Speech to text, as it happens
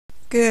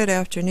Good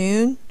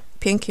afternoon.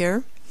 Pink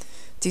here.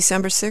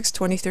 December 6,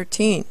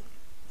 2013.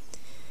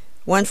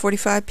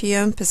 1:45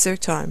 p.m. Pacific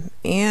Time.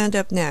 And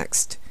up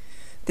next,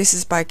 this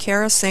is by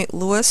Kara St.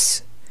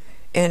 Louis,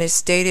 and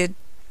it's dated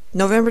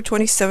November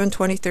 27,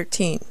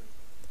 2013.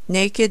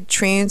 Naked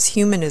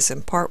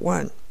Transhumanism, Part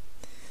 1.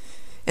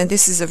 And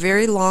this is a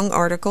very long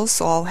article,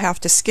 so I'll have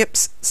to skip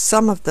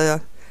some of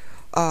the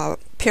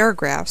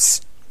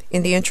paragraphs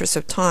in the interest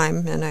of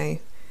time, and I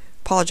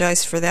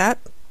apologize for that.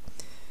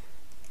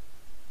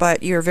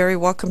 But you're very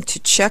welcome to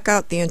check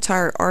out the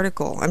entire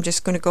article. I'm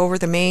just going to go over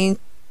the main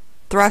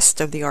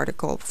thrust of the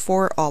article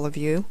for all of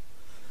you.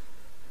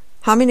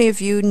 How many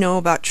of you know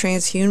about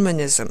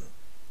transhumanism?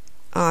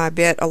 I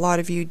bet a lot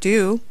of you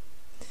do.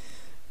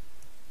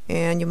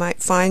 And you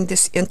might find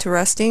this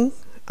interesting.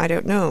 I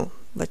don't know.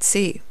 Let's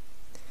see.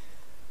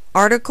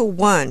 Article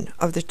 1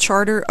 of the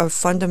Charter of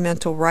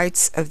Fundamental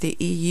Rights of the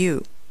EU,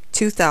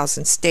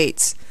 2000,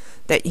 states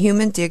that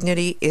human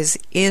dignity is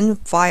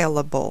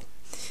inviolable.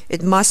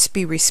 It must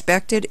be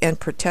respected and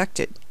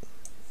protected.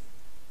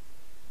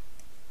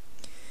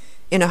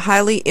 In a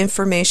highly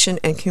information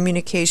and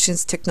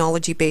communications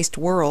technology-based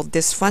world,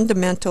 this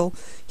fundamental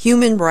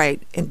human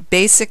right and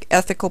basic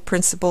ethical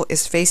principle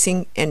is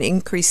facing an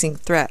increasing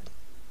threat.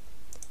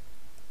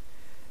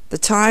 The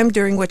time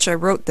during which I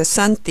wrote The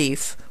Sun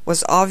Thief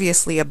was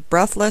obviously a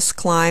breathless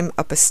climb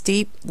up a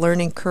steep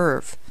learning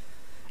curve.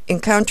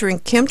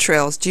 Encountering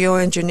chemtrails,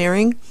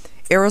 geoengineering,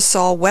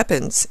 aerosol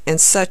weapons, and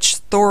such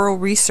thorough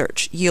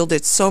research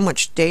yielded so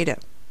much data.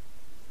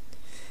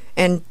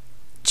 And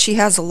she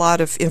has a lot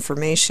of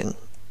information.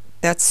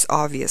 That's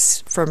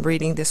obvious from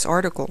reading this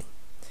article.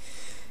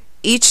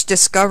 Each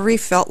discovery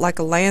felt like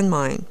a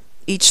landmine.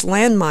 Each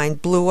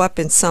landmine blew up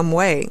in some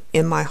way,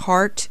 in my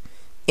heart,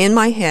 in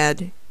my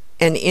head,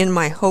 and in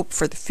my hope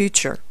for the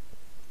future.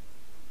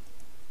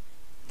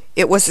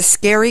 It was a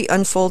scary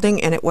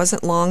unfolding, and it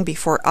wasn't long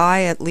before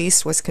I, at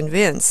least, was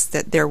convinced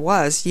that there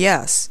was,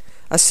 yes,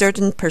 a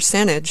certain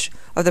percentage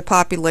of the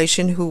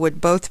population who would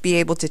both be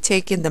able to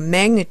take in the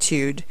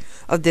magnitude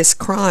of this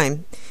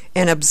crime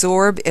and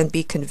absorb and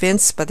be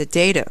convinced by the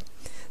data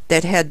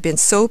that had been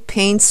so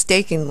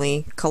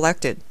painstakingly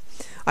collected.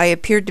 I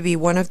appeared to be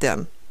one of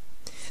them.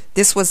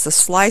 This was the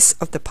slice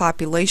of the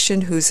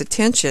population whose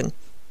attention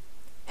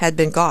had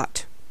been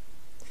got.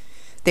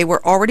 They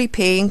were already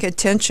paying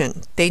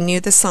attention. They knew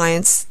the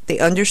science. They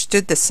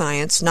understood the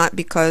science, not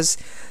because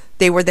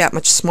they were that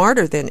much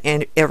smarter than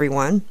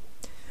everyone,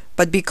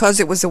 but because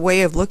it was a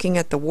way of looking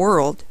at the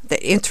world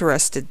that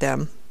interested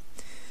them.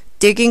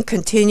 Digging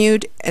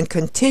continued and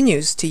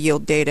continues to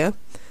yield data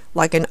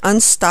like an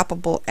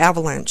unstoppable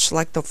avalanche,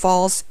 like the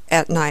falls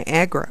at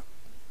Niagara.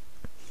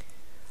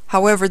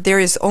 However, there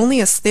is only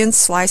a thin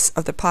slice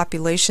of the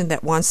population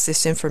that wants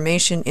this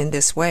information in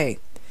this way.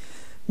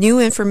 New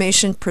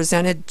information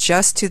presented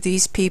just to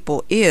these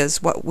people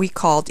is what we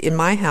called in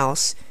my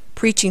house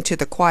preaching to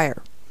the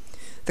choir.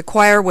 The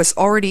choir was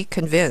already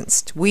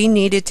convinced. We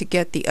needed to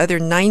get the other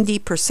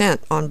 90%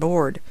 on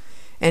board,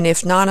 and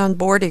if not on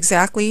board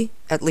exactly,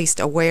 at least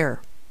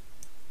aware.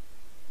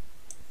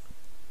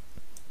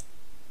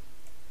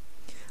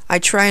 I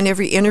try in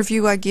every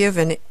interview I give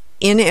and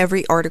in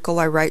every article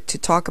I write to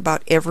talk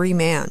about every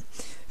man.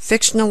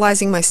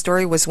 Fictionalizing my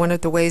story was one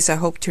of the ways I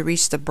hope to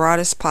reach the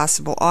broadest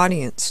possible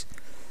audience.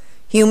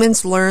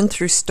 Humans learn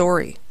through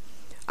story.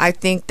 I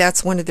think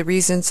that's one of the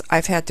reasons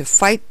I've had to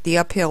fight the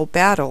uphill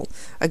battle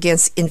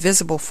against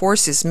invisible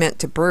forces meant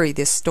to bury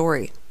this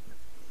story.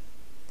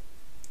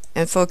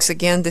 And folks,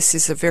 again, this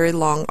is a very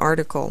long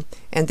article,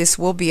 and this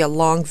will be a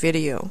long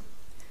video.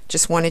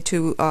 Just wanted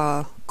to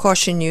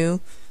caution you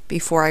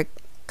before I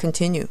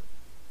continue.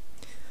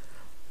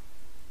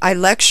 I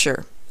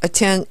lecture,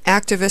 attend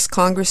activist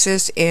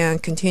congresses,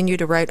 and continue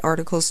to write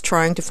articles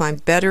trying to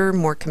find better,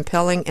 more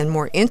compelling, and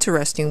more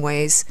interesting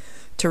ways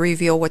to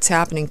reveal what's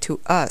happening to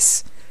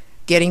us,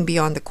 getting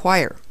beyond the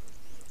choir.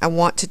 I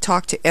want to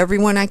talk to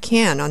everyone I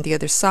can on the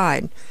other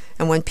side,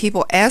 and when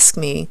people ask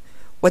me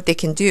what they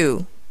can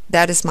do,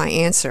 that is my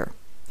answer.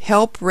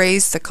 Help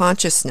raise the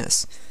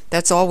consciousness.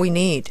 That's all we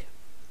need.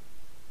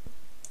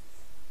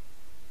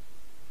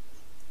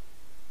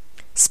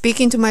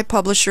 Speaking to my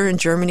publisher in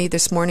Germany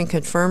this morning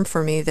confirmed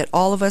for me that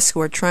all of us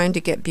who are trying to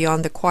get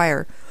beyond the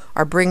choir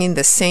are bringing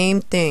the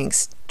same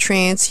things: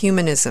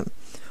 transhumanism,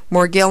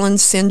 Morgellons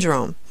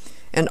syndrome,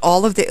 and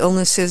all of the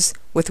illnesses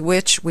with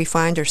which we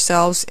find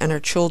ourselves and our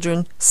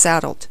children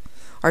saddled.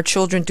 Our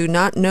children do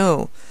not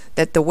know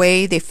that the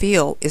way they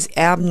feel is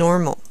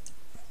abnormal.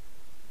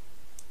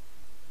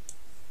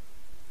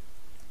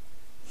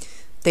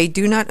 They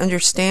do not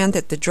understand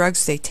that the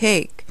drugs they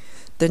take,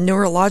 the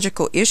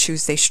neurological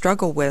issues they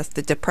struggle with,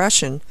 the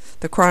depression,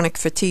 the chronic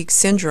fatigue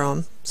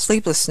syndrome,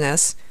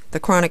 sleeplessness, the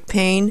chronic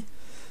pain,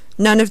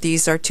 none of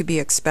these are to be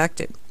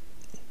expected.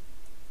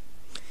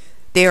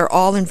 They are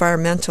all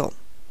environmental.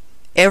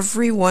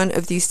 Every one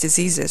of these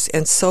diseases,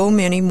 and so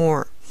many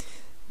more,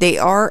 they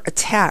are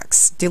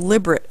attacks,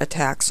 deliberate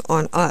attacks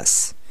on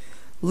us.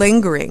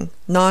 Lingering,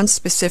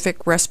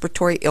 non-specific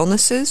respiratory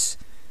illnesses,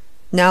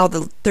 now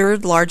the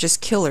third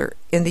largest killer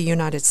in the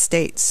United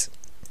States.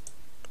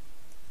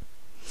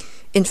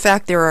 In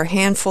fact, there are a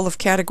handful of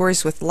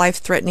categories with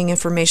life-threatening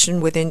information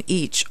within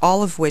each,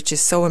 all of which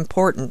is so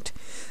important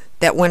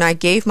that when I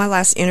gave my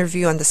last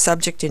interview on the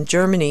subject in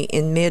Germany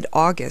in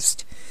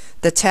mid-August,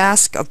 the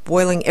task of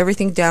boiling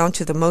everything down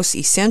to the most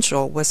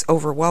essential was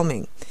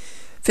overwhelming.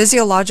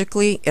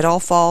 Physiologically, it all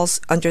falls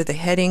under the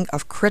heading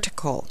of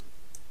critical.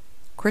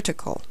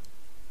 Critical.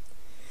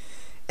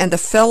 And the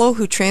fellow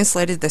who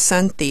translated The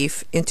Sun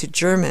Thief into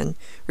German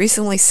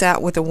recently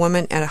sat with a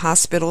woman at a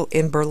hospital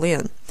in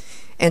Berlin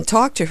and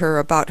talked to her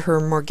about her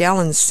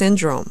Morgellons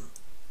syndrome.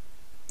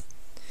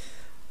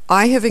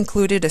 I have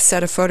included a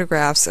set of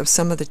photographs of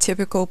some of the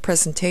typical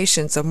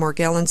presentations of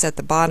Morgellons at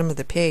the bottom of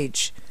the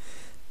page.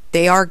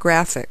 They are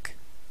graphic.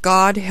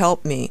 God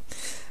help me.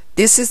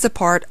 This is the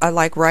part I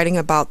like writing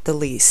about the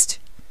least.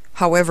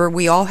 However,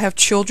 we all have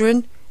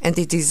children, and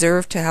they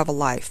deserve to have a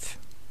life.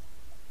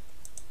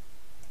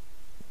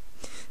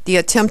 The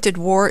attempted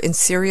war in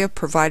Syria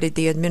provided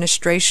the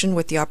administration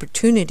with the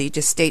opportunity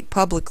to state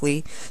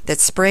publicly that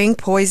spraying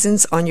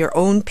poisons on your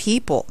own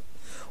people,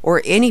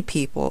 or any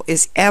people,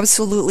 is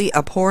absolutely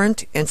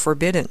abhorrent and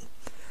forbidden.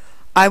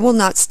 I will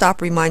not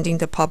stop reminding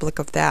the public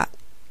of that.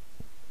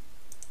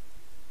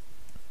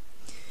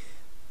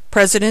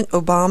 President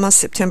Obama,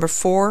 September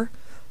 4.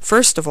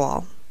 First of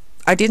all,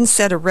 I didn't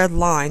set a red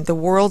line. The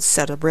world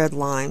set a red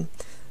line.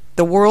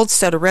 The world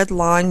set a red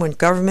line when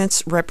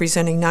governments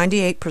representing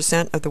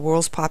 98% of the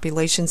world's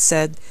population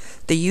said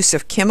the use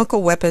of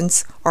chemical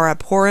weapons are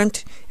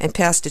abhorrent and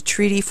passed a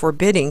treaty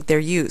forbidding their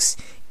use,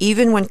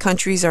 even when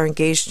countries are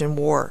engaged in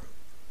war.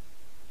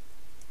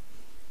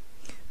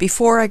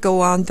 Before I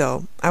go on,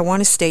 though, I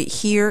want to state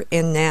here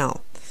and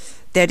now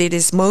that it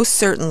is most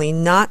certainly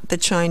not the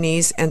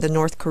Chinese and the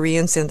North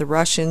Koreans and the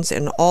Russians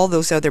and all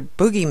those other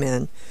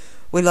boogeymen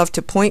we love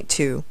to point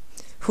to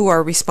who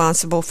are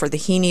responsible for the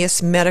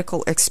heinous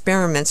medical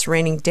experiments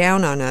raining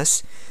down on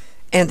us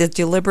and the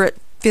deliberate,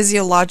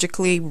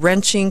 physiologically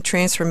wrenching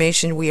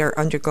transformation we are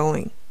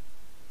undergoing.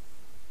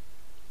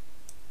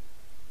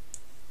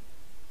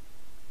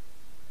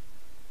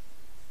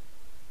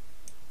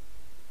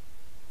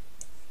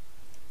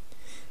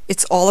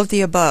 It's all of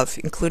the above,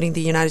 including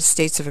the United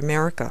States of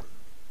America.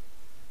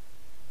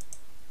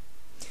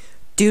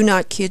 Do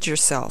not kid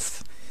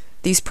yourself.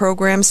 These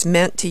programs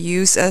meant to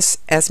use us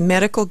as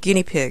medical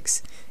guinea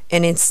pigs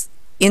and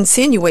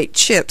insinuate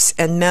chips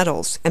and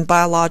metals and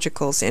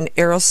biologicals and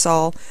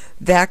aerosol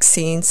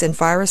vaccines and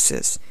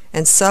viruses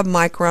and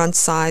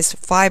submicron-sized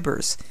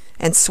fibers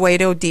and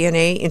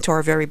pseudo-DNA into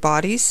our very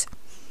bodies.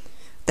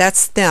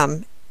 That's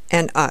them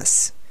and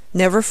us.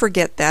 Never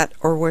forget that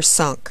or we're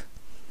sunk.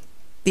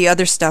 The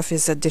other stuff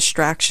is a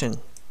distraction.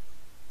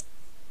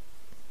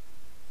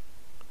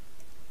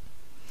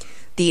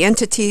 The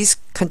entities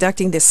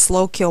conducting this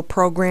slow kill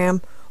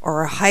program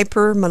are a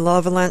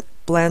hyper-malevolent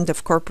blend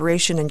of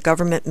corporation and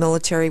government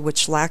military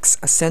which lacks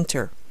a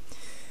center.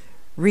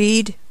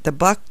 Read, the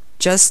buck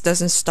just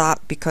doesn't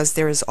stop because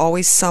there is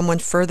always someone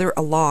further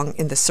along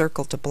in the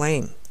circle to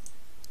blame.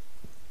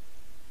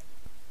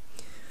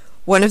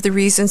 One of the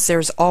reasons there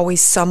is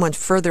always someone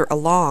further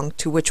along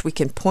to which we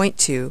can point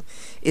to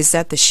is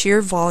that the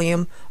sheer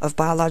volume of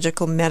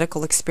biological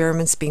medical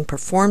experiments being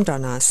performed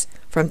on us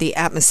from the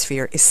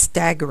atmosphere is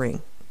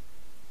staggering.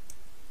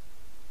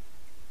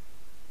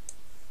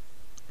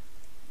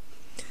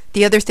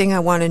 The other thing I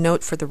want to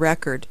note for the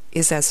record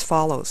is as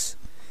follows.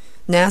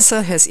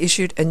 NASA has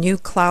issued a new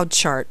cloud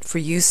chart for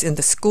use in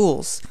the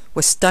schools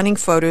with stunning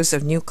photos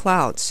of new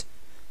clouds.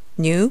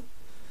 New?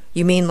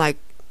 You mean like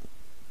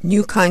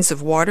new kinds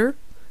of water?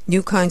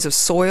 New kinds of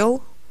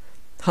soil?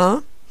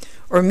 Huh?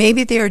 Or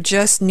maybe they are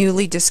just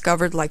newly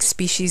discovered like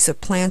species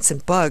of plants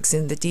and bugs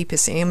in the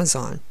deepest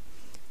Amazon.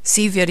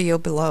 See video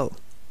below.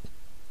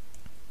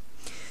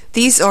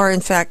 These are in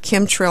fact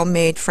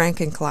chemtrail-made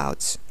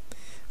frankenclouds.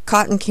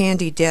 Cotton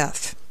candy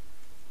death.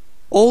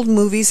 Old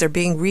movies are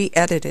being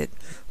re-edited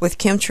with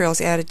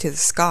chemtrails added to the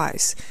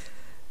skies.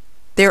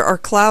 There are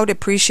cloud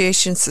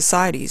appreciation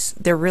societies,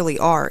 there really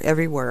are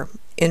everywhere,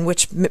 in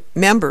which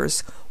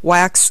members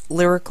wax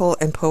lyrical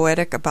and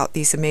poetic about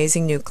these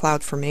amazing new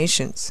cloud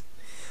formations.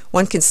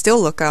 One can still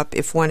look up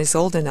if one is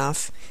old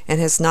enough and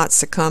has not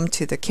succumbed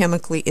to the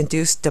chemically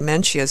induced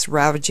dementias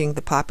ravaging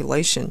the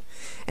population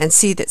and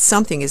see that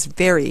something is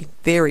very,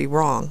 very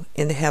wrong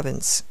in the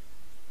heavens.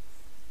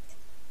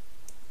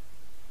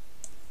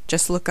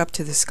 Just look up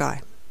to the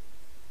sky.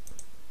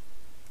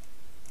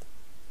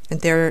 And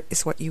there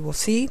is what you will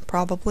see,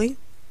 probably,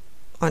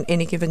 on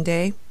any given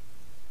day.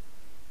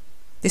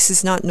 This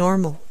is not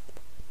normal.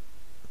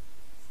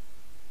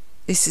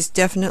 This is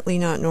definitely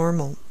not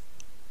normal.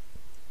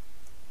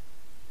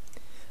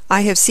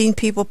 I have seen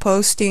people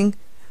posting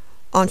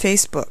on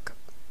Facebook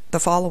the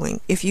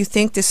following: if you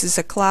think this is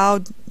a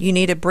cloud, you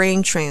need a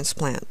brain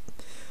transplant.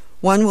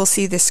 One will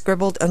see this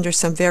scribbled under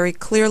some very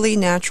clearly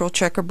natural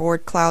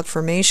checkerboard cloud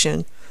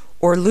formation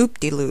or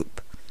loop-de-loop,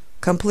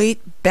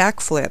 complete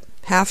backflip,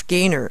 half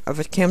gainer of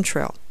a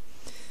chemtrail.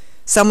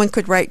 Someone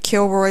could write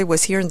Kilroy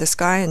was here in the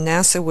sky and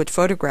NASA would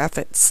photograph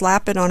it,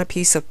 slap it on a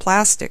piece of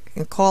plastic,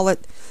 and call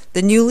it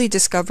the newly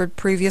discovered,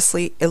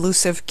 previously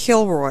elusive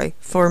Kilroy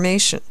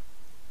formation.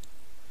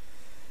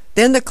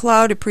 Then the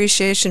cloud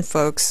appreciation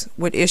folks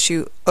would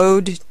issue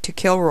Ode to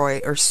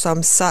Kilroy or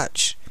some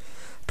such.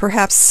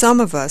 Perhaps some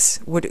of us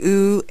would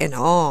ooh and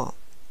awe.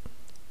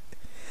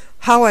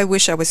 How I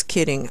wish I was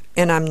kidding,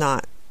 and I'm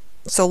not.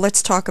 So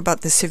let's talk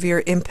about the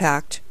severe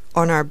impact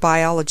on our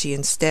biology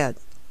instead.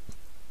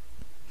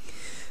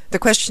 The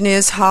question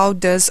is, how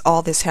does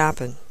all this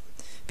happen?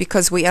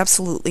 Because we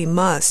absolutely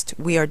must.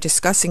 We are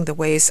discussing the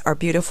ways our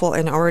beautiful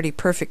and already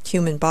perfect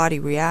human body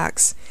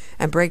reacts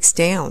and breaks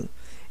down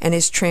and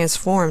is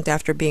transformed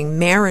after being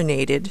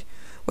marinated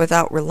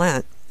without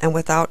relent and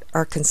without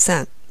our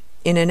consent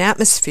in an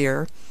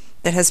atmosphere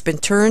that has been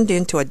turned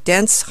into a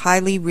dense,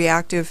 highly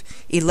reactive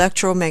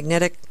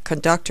electromagnetic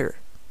conductor.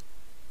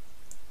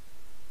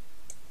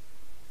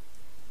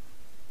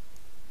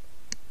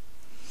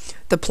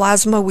 The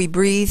plasma we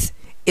breathe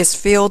is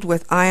filled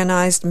with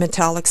ionized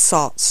metallic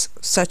salts,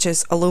 such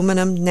as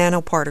aluminum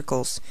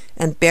nanoparticles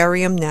and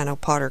barium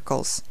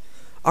nanoparticles,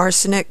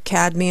 arsenic,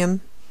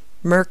 cadmium,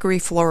 mercury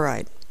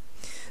fluoride.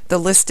 The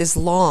list is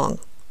long,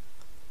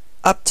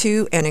 up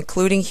to and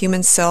including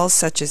human cells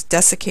such as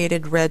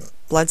desiccated red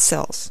blood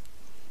cells.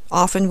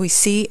 Often we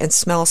see and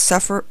smell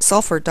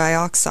sulfur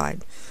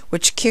dioxide,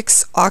 which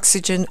kicks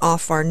oxygen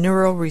off our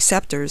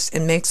neuroreceptors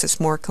and makes us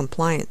more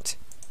compliant.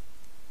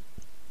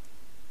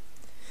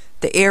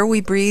 The air we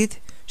breathe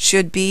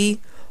should be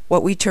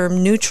what we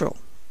term neutral,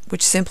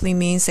 which simply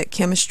means that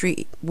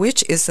chemistry,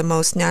 which is the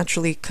most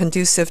naturally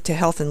conducive to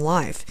health and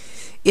life,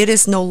 it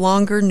is no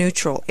longer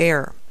neutral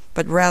air,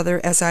 but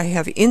rather, as I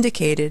have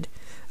indicated,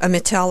 a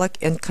metallic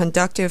and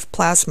conductive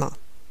plasma.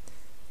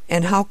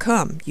 And how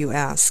come, you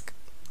ask?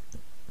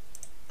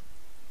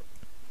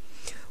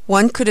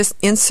 One could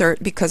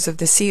insert because of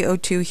the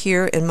CO2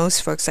 here, and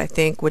most folks, I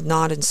think, would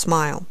nod and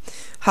smile.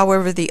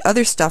 However, the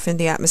other stuff in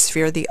the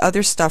atmosphere, the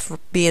other stuff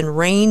being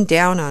rained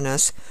down on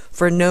us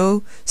for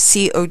no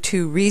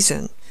CO2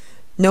 reason,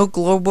 no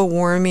global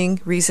warming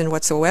reason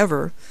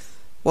whatsoever,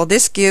 well,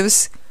 this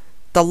gives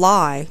the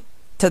lie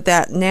to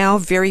that now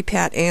very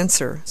pat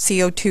answer.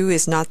 CO2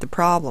 is not the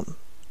problem.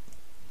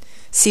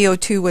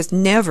 CO2 was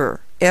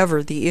never,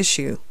 ever the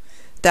issue.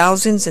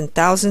 Thousands and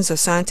thousands of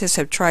scientists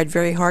have tried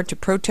very hard to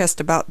protest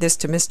about this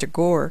to Mr.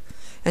 Gore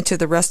and to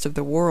the rest of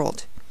the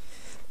world.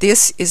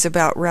 This is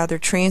about rather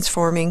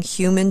transforming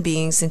human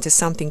beings into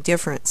something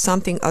different,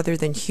 something other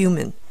than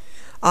human.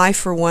 I,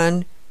 for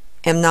one,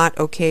 am not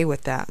okay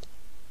with that.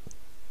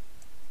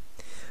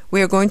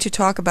 We are going to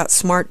talk about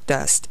smart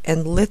dust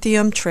and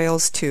lithium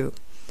trails too.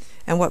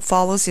 And what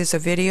follows is a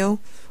video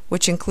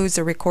which includes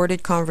a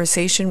recorded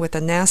conversation with a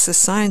NASA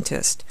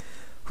scientist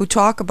who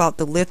talk about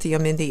the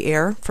lithium in the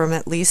air from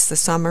at least the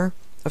summer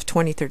of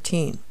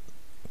 2013.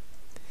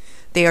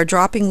 They are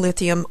dropping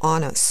lithium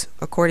on us,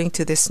 according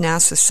to this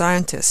NASA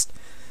scientist,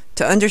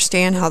 to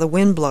understand how the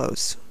wind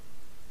blows.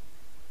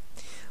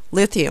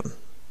 Lithium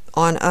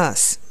on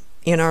us,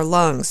 in our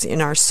lungs,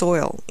 in our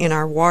soil, in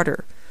our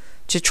water,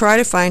 to try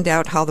to find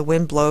out how the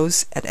wind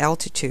blows at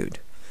altitude.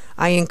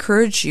 I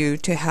encourage you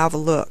to have a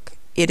look.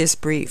 It is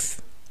brief.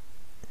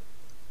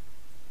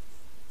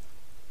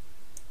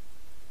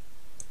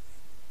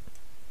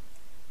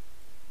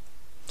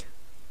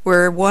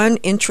 We're one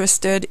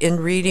interested in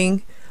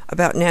reading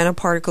about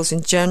nanoparticles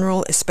in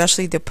general,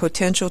 especially the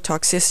potential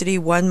toxicity.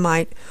 One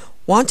might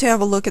want to have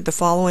a look at the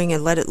following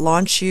and let it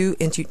launch you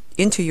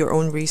into your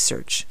own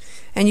research.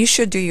 And you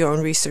should do your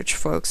own research,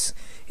 folks.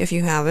 If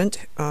you haven't,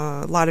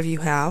 a lot of you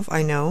have,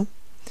 I know.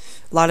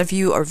 A lot of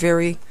you are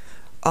very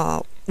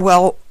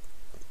well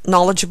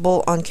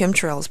knowledgeable on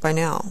chemtrails by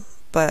now,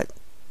 but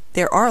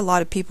there are a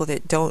lot of people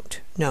that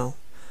don't know.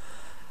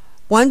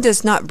 One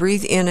does not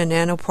breathe in a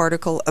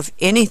nanoparticle of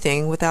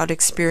anything without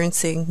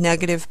experiencing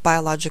negative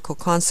biological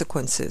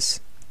consequences.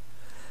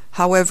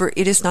 However,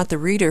 it is not the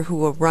reader who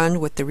will run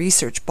with the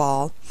research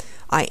ball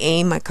I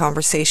aim my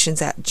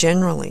conversations at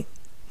generally.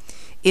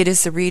 It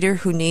is the reader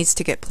who needs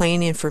to get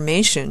plain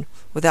information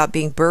without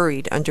being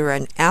buried under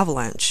an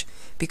avalanche,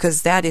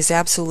 because that is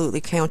absolutely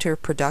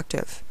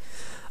counterproductive.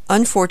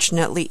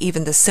 Unfortunately,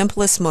 even the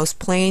simplest, most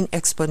plain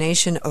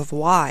explanation of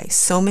why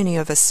so many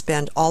of us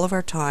spend all of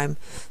our time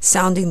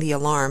sounding the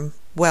alarm,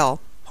 well,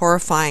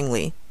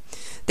 horrifyingly,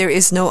 there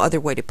is no other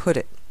way to put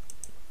it.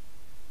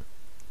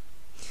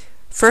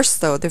 First,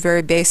 though, the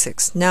very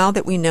basics. Now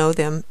that we know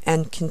them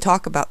and can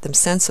talk about them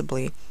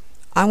sensibly,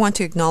 I want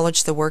to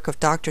acknowledge the work of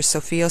Dr.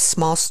 Sophia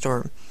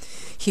Smallstorm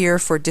here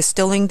for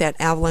distilling that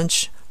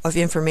avalanche of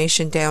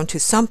information down to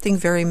something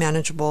very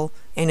manageable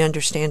and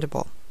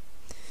understandable.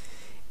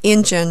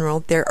 In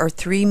general, there are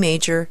three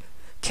major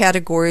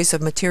categories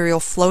of material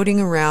floating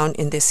around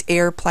in this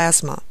air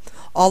plasma,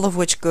 all of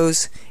which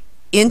goes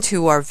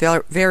into our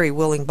very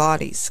willing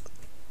bodies.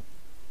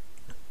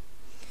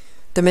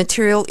 The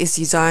material is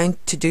designed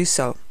to do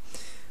so.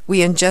 We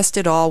ingest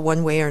it all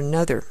one way or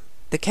another.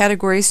 The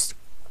categories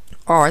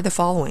are the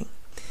following: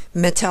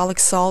 metallic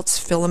salts,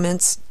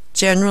 filaments,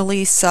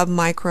 generally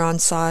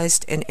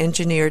submicron-sized and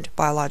engineered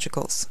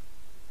biologicals.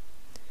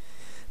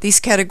 These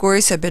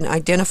categories have been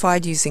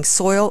identified using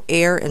soil,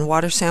 air, and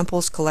water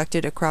samples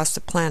collected across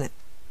the planet.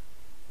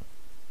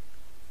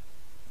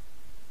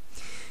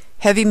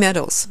 Heavy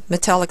metals,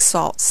 metallic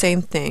salt,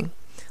 same thing.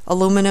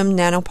 Aluminum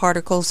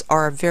nanoparticles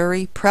are a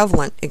very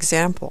prevalent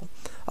example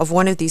of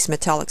one of these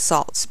metallic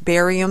salts.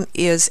 Barium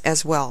is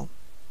as well.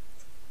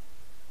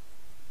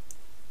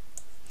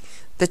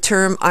 The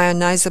term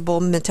ionizable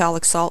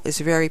metallic salt is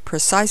very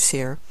precise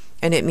here,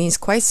 and it means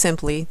quite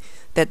simply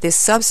that this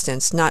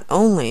substance not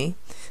only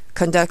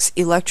conducts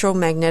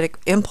electromagnetic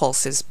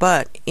impulses,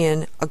 but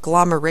in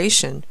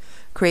agglomeration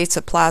creates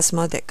a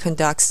plasma that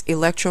conducts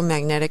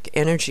electromagnetic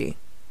energy.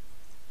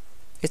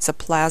 It's a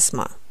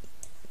plasma.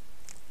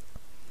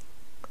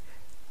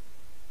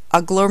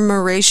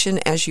 Agglomeration,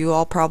 as you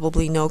all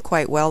probably know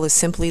quite well, is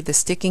simply the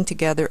sticking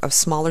together of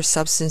smaller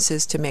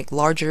substances to make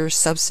larger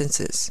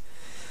substances.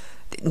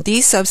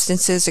 These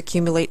substances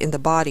accumulate in the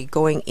body,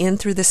 going in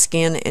through the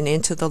skin and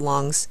into the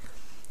lungs,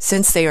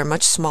 since they are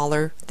much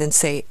smaller than,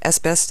 say,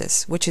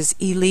 asbestos, which is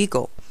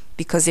illegal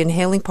because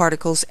inhaling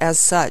particles as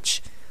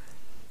such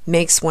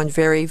makes one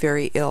very,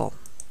 very ill.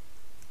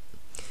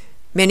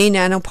 Many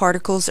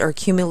nanoparticles are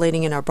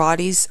accumulating in our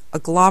bodies,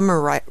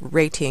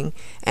 agglomerating,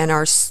 and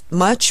are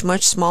much,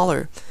 much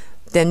smaller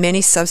than many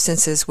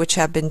substances which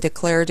have been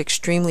declared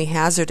extremely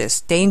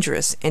hazardous,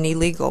 dangerous, and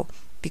illegal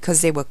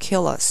because they will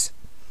kill us.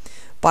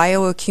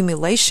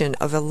 Bioaccumulation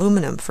of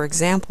aluminum, for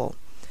example,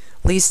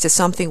 leads to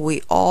something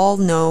we all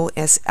know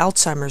as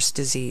Alzheimer's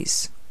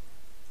disease.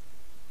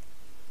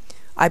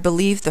 I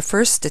believe the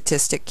first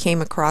statistic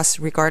came across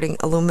regarding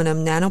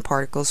aluminum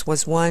nanoparticles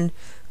was one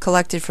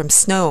collected from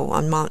snow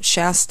on Mount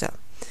Shasta.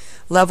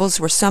 Levels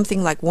were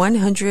something like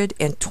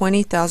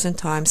 120,000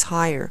 times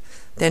higher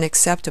than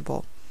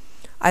acceptable.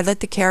 I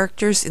let the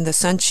characters in The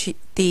Sun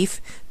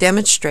Thief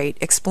demonstrate,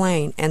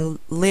 explain, and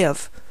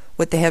live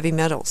with the heavy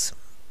metals.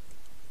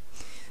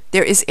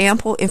 There is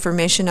ample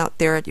information out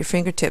there at your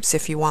fingertips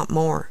if you want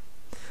more.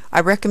 I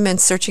recommend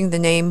searching the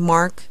name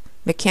Mark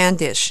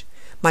McCandish,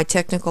 my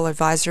technical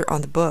advisor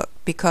on the book,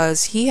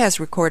 because he has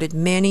recorded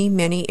many,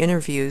 many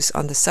interviews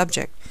on the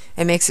subject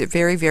and makes it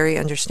very, very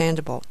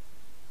understandable.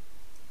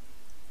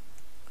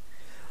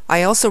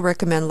 I also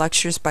recommend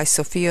lectures by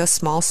Sophia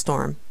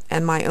Smallstorm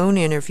and my own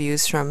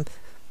interviews from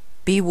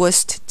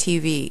Bewusst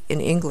TV in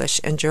English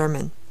and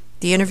German.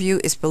 The interview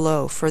is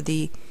below for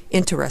the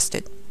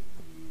interested.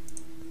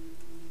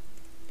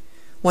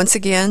 Once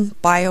again,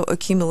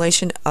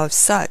 bioaccumulation of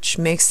such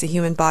makes the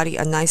human body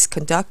a nice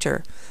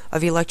conductor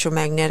of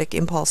electromagnetic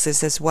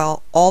impulses as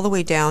well, all the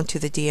way down to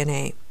the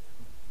DNA.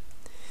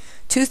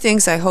 Two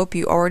things I hope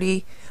you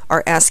already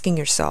are asking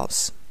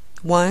yourselves.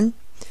 One,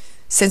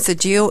 since the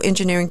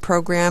geoengineering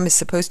program is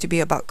supposed to be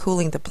about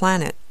cooling the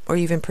planet, or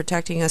even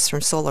protecting us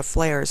from solar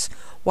flares,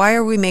 why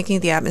are we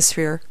making the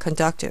atmosphere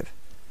conductive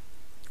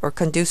or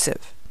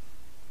conducive?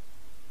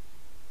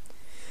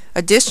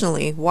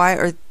 Additionally, why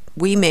are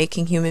we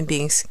making human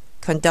beings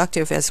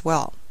conductive as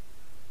well?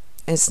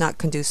 And it's not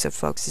conducive,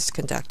 folks, it's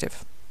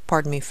conductive.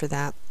 Pardon me for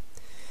that.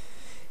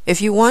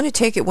 If you want to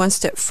take it one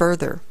step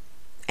further,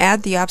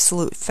 add the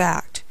absolute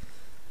fact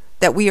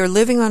that we are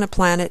living on a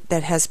planet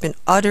that has been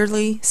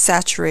utterly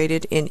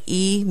saturated in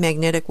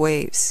magnetic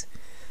waves.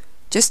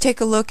 Just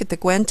take a look at the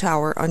Gwen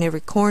Tower on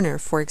every corner,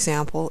 for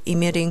example,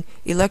 emitting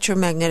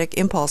electromagnetic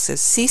impulses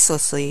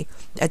ceaselessly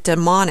at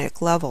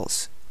demonic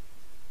levels.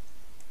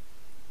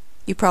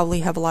 You probably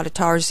have a lot of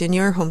towers in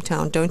your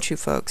hometown, don't you,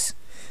 folks?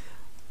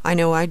 I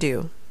know I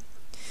do.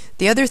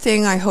 The other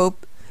thing I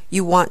hope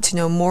you want to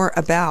know more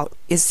about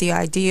is the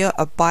idea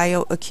of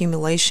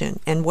bioaccumulation.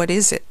 And what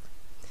is it?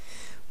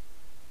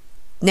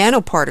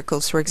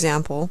 Nanoparticles, for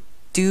example,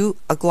 do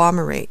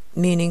agglomerate,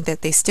 meaning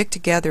that they stick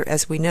together,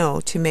 as we know,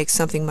 to make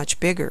something much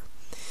bigger.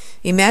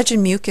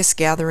 Imagine mucus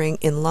gathering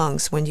in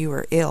lungs when you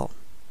are ill.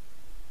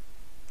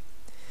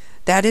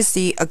 That is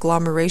the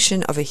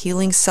agglomeration of a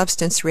healing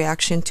substance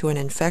reaction to an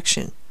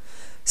infection.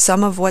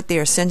 Some of what they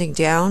are sending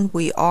down,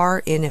 we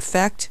are, in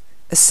effect,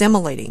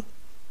 assimilating.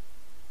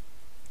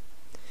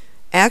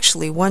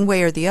 Actually, one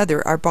way or the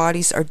other, our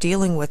bodies are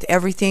dealing with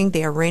everything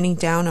they are raining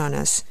down on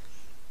us,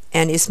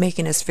 and is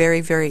making us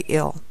very, very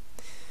ill.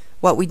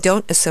 What we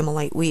don't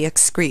assimilate, we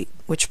excrete,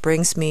 which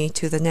brings me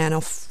to the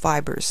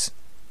nanofibers.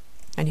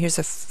 And here's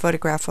a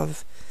photograph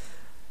of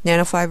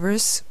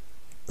nanofibers,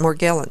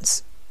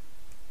 Morgellons.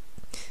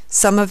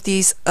 Some of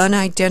these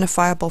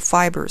unidentifiable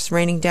fibers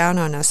raining down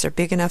on us are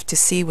big enough to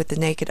see with the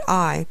naked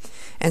eye,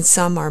 and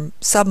some are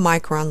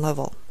submicron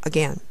level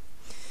again.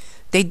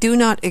 They do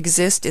not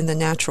exist in the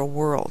natural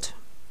world.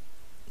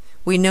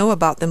 We know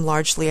about them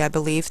largely, I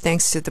believe,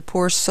 thanks to the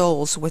poor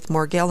souls with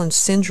Morgellons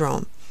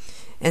syndrome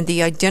and the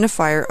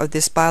identifier of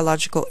this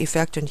biological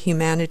effect on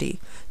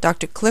humanity,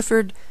 Dr.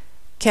 Clifford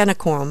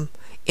Carnicom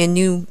in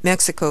New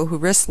Mexico, who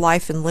risked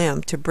life and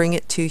limb to bring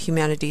it to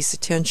humanity's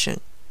attention.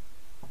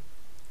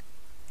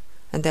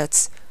 And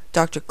that's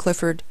Dr.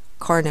 Clifford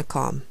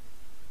Carnicom.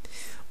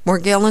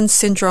 Morgellons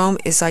syndrome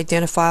is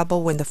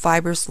identifiable when the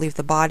fibers leave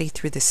the body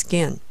through the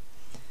skin.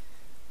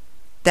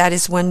 That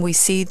is when we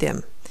see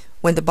them,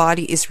 when the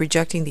body is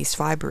rejecting these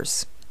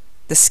fibers.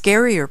 The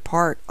scarier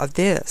part of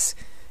this,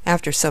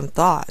 after some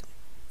thought,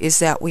 is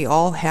that we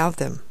all have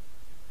them.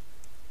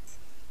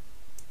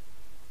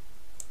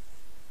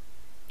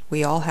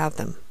 We all have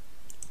them.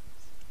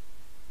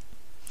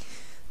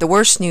 The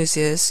worst news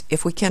is,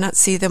 if we cannot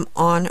see them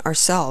on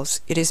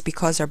ourselves, it is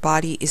because our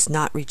body is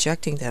not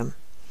rejecting them.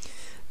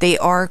 They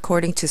are,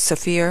 according to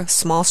Sophia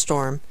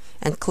Smallstorm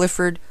and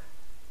Clifford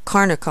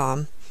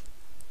Carnicom,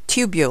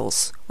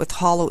 tubules with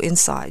hollow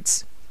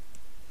insides.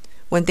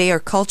 When they are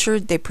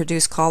cultured, they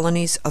produce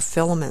colonies of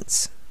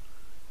filaments.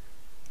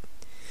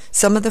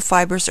 Some of the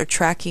fibers are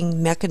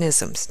tracking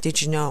mechanisms.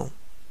 Did you know?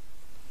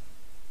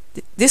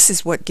 This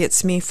is what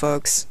gets me,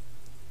 folks.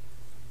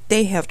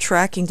 They have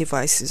tracking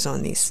devices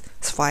on these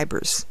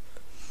fibers.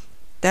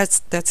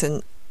 That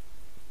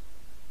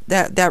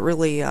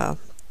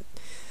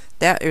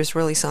is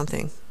really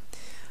something.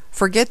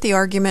 Forget the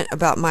argument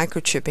about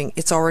microchipping.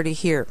 It's already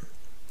here.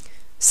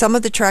 Some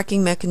of the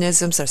tracking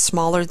mechanisms are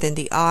smaller than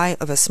the eye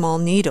of a small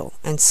needle,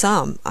 and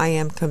some, I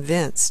am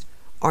convinced,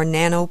 are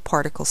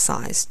nanoparticle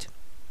sized.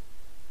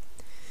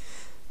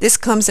 This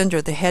comes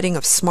under the heading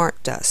of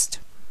smart dust.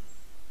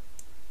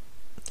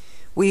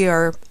 We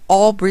are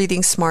all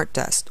breathing smart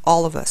dust,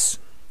 all of us.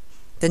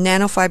 The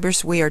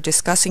nanofibers we are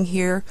discussing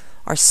here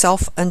are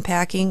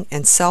self-unpacking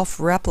and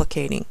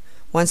self-replicating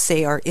once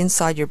they are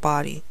inside your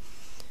body.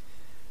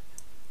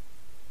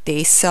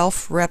 They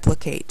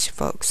self-replicate,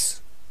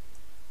 folks.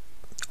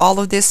 All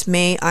of this,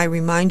 may I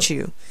remind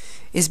you,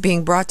 is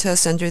being brought to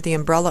us under the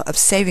umbrella of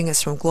saving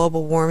us from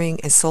global warming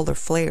and solar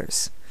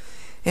flares.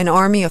 An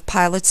army of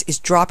pilots is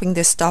dropping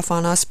this stuff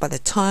on us by the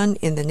ton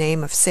in the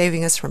name of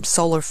saving us from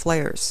solar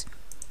flares.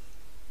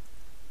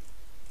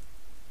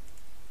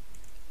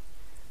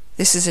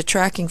 This is a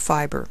tracking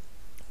fiber.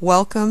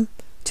 Welcome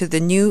to the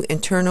new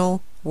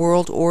internal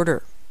world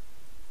order.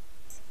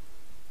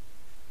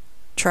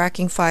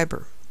 Tracking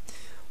fiber.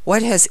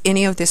 What has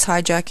any of this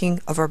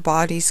hijacking of our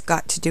bodies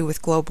got to do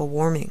with global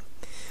warming?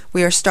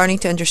 We are starting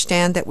to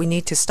understand that we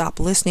need to stop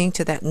listening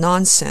to that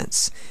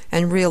nonsense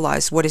and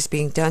realize what is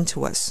being done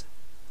to us.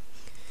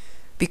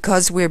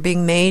 Because we are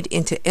being made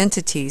into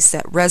entities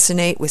that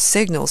resonate with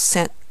signals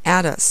sent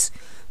at us,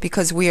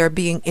 because we are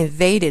being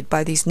invaded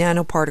by these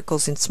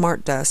nanoparticles in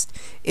smart dust,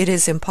 it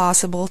is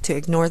impossible to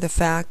ignore the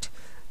fact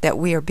that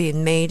we are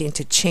being made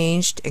into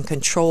changed and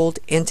controlled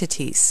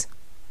entities.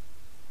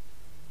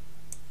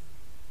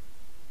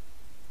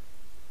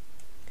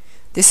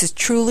 This is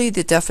truly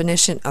the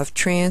definition of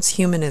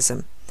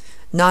transhumanism,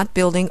 not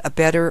building a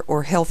better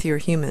or healthier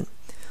human.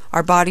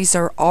 Our bodies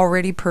are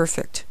already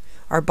perfect.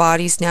 Our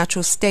body's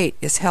natural state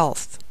is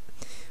health.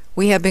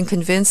 We have been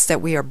convinced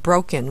that we are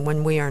broken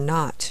when we are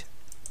not.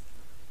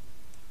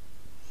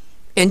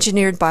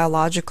 Engineered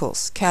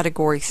biologicals,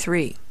 Category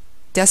 3,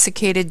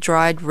 desiccated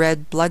dried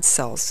red blood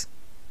cells.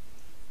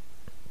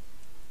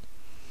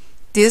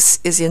 This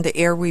is in the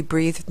air we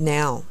breathe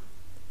now,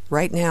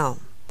 right now.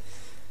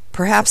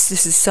 Perhaps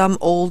this is some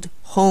old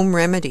home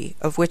remedy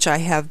of which I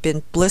have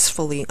been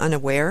blissfully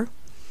unaware.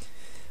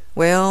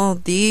 Well,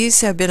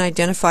 these have been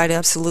identified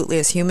absolutely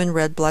as human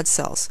red blood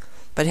cells,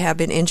 but have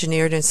been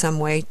engineered in some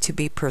way to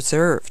be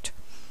preserved.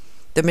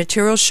 The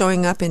materials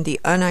showing up in the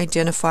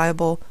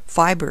unidentifiable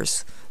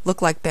fibers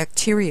look like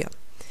bacteria,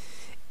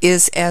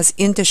 is as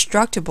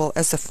indestructible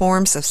as the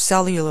forms of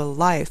cellular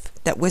life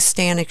that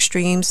withstand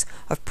extremes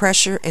of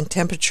pressure and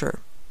temperature,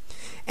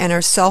 and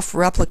are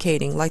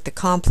self-replicating like the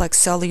complex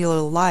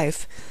cellular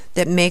life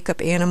that make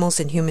up animals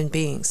and human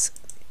beings.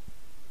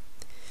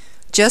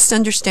 Just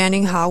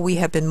understanding how we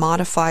have been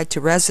modified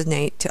to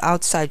resonate to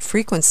outside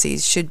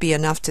frequencies should be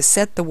enough to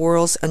set the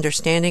world's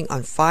understanding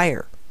on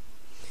fire.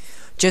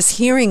 Just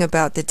hearing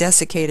about the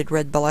desiccated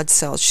red blood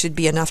cells should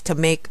be enough to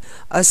make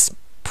us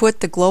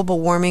put the global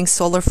warming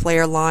solar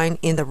flare line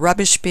in the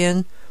rubbish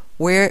bin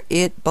where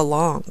it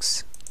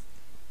belongs.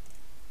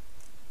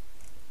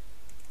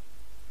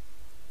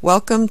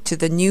 Welcome to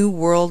the New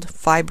World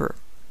Fiber.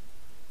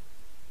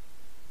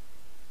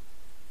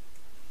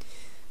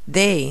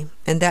 They,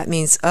 and that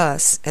means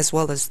us as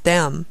well as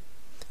them,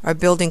 are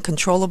building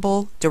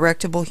controllable,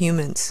 directable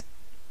humans.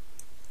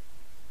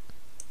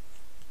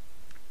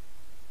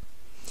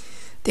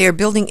 They are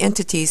building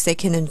entities they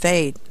can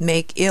invade,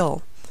 make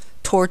ill,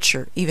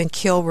 torture, even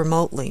kill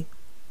remotely.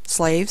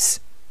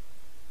 Slaves?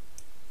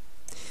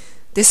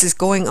 This is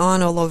going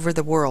on all over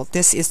the world.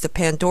 This is the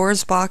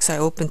Pandora's box I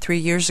opened 3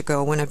 years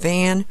ago when a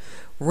van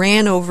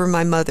ran over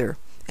my mother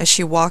as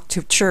she walked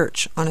to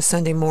church on a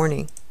Sunday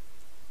morning.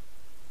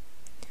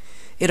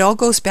 It all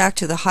goes back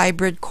to the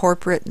hybrid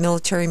corporate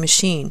military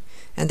machine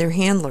and their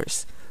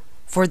handlers,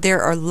 for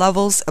there are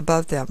levels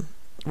above them,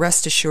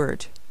 rest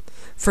assured.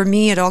 For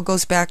me, it all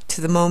goes back to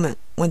the moment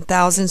when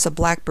thousands of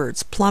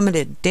blackbirds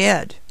plummeted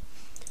dead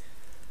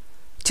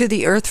to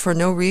the earth for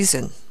no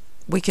reason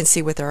we can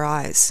see with our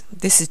eyes.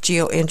 This is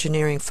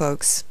geoengineering,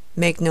 folks.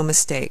 Make no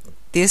mistake.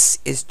 This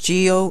is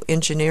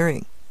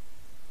geoengineering.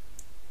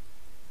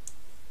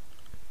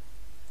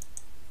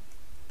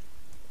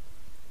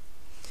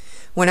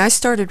 When I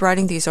started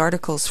writing these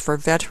articles for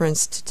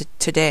Veterans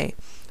Today,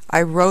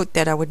 I wrote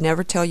that I would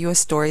never tell you a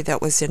story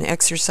that was an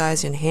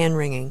exercise in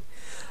hand-wringing.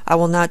 I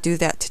will not do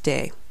that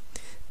today.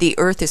 The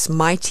earth is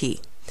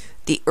mighty.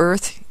 The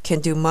earth can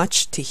do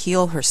much to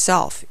heal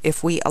herself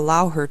if we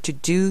allow her to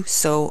do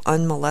so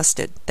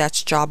unmolested.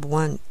 That's job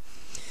one.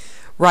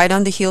 Right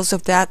on the heels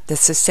of that, the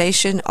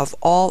cessation of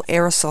all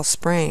aerosol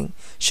spraying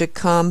should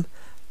come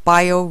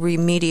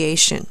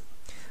bioremediation.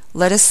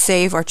 Let us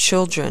save our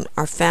children,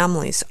 our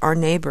families, our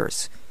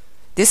neighbors.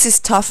 This is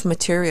tough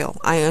material.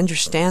 I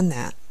understand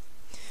that.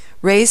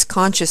 Raise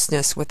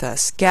consciousness with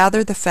us.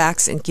 Gather the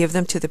facts and give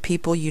them to the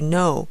people you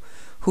know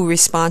who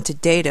respond to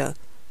data.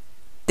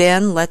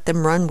 Then let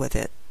them run with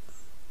it.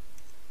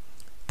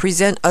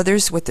 Present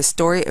others with the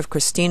story of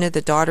Christina,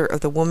 the daughter of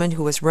the woman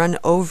who was run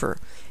over,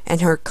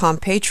 and her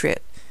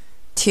compatriot,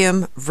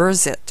 Tim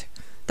Verzet,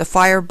 the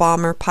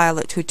firebomber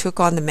pilot who took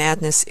on the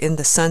madness in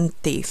The Sun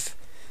Thief.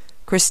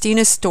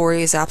 Christina's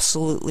story is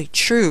absolutely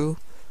true,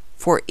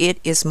 for it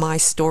is my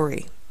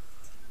story.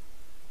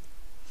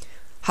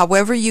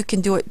 However you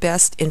can do it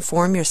best,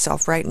 inform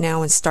yourself right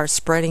now and start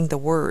spreading the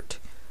word.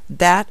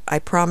 That, I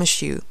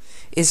promise you,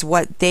 is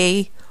what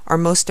they are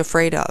most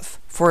afraid of,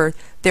 for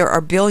there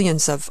are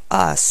billions of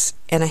us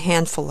and a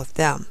handful of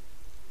them.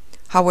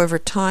 However,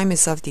 time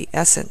is of the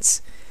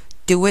essence.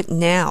 Do it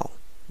now,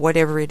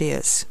 whatever it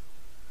is.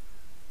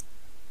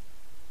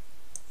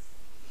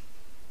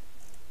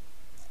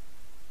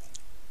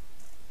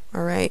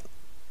 All right.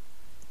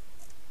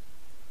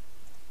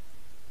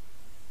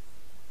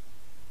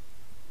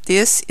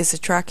 This is a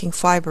tracking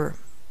fiber,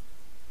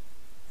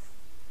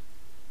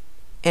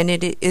 and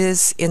it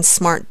is in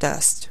smart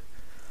dust,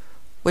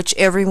 which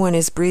everyone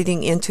is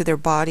breathing into their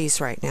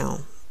bodies right now.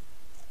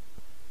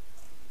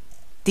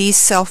 These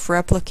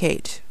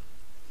self-replicate.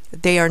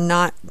 They are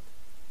not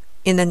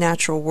in the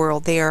natural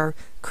world. They are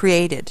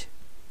created.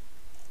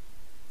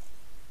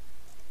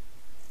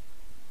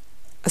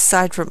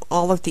 Aside from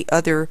all of the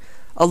other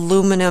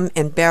aluminum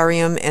and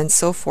barium and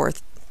so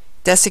forth,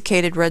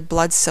 desiccated red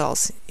blood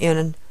cells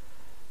in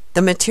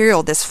the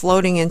material that's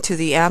floating into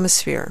the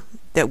atmosphere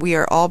that we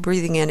are all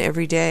breathing in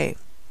every day.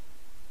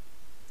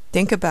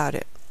 Think about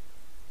it.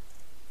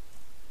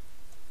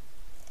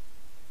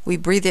 We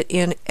breathe it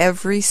in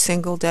every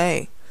single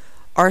day.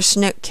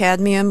 Arsenic,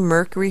 cadmium,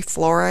 mercury,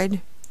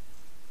 fluoride,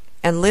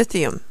 and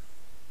lithium.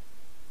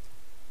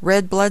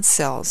 Red blood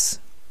cells.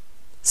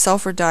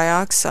 Sulfur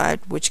dioxide,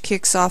 which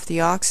kicks off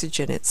the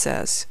oxygen, it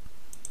says.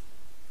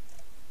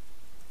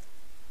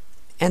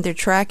 And they're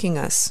tracking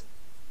us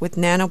with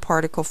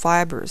nanoparticle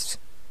fibers.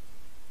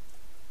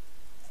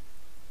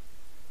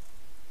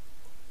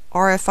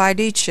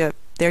 RFID chip,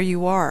 there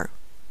you are.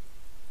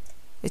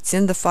 It's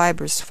in the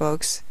fibers,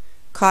 folks.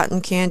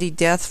 Cotton candy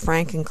death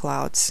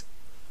frankenclouds.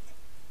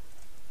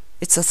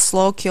 It's a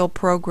slow kill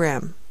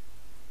program.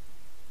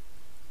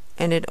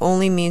 And it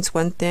only means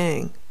one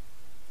thing.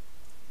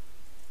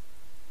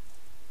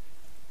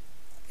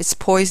 It's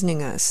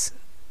poisoning us.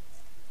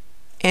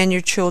 And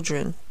your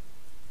children.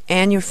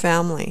 And your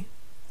family.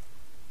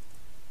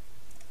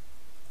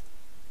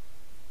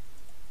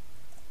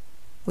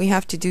 We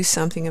have to do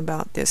something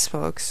about this,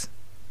 folks.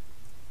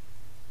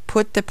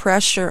 Put the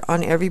pressure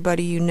on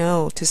everybody you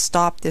know to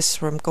stop this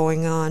from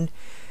going on.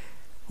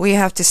 We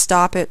have to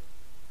stop it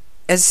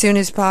as soon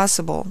as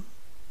possible.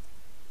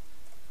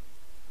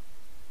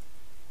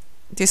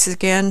 This is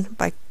again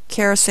by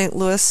Kara St.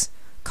 Louis,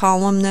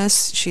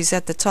 columnist. She's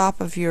at the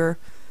top of your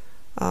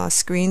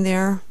screen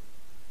there.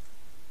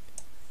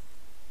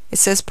 It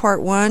says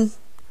part 1.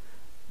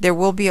 There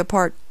will be a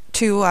part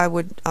 2, I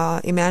would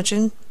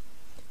imagine.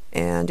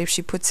 And if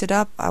she puts it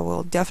up, I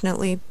will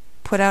definitely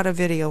put out a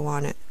video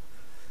on it.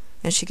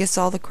 And she gets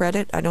all the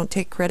credit. I don't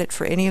take credit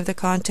for any of the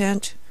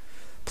content.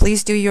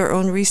 Please do your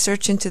own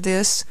research into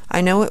this. I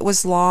know it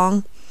was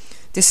long.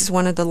 This is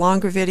one of the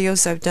longer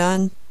videos I've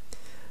done.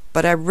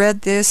 But I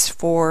read this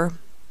for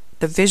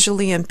the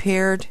visually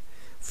impaired,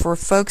 for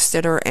folks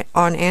that are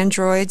on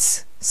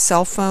Androids,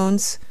 cell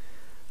phones,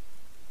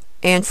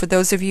 and for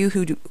those of you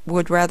who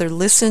would rather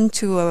listen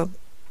to a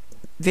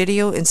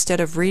video instead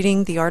of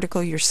reading the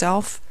article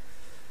yourself.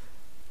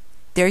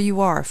 There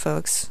you are,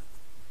 folks.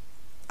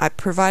 I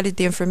provided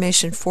the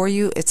information for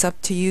you. It's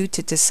up to you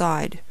to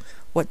decide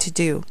what to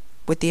do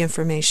with the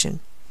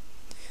information.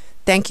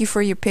 Thank you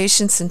for your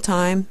patience and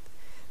time.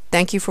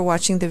 Thank you for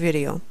watching the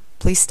video.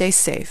 Please stay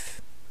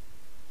safe.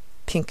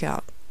 Pink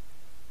out.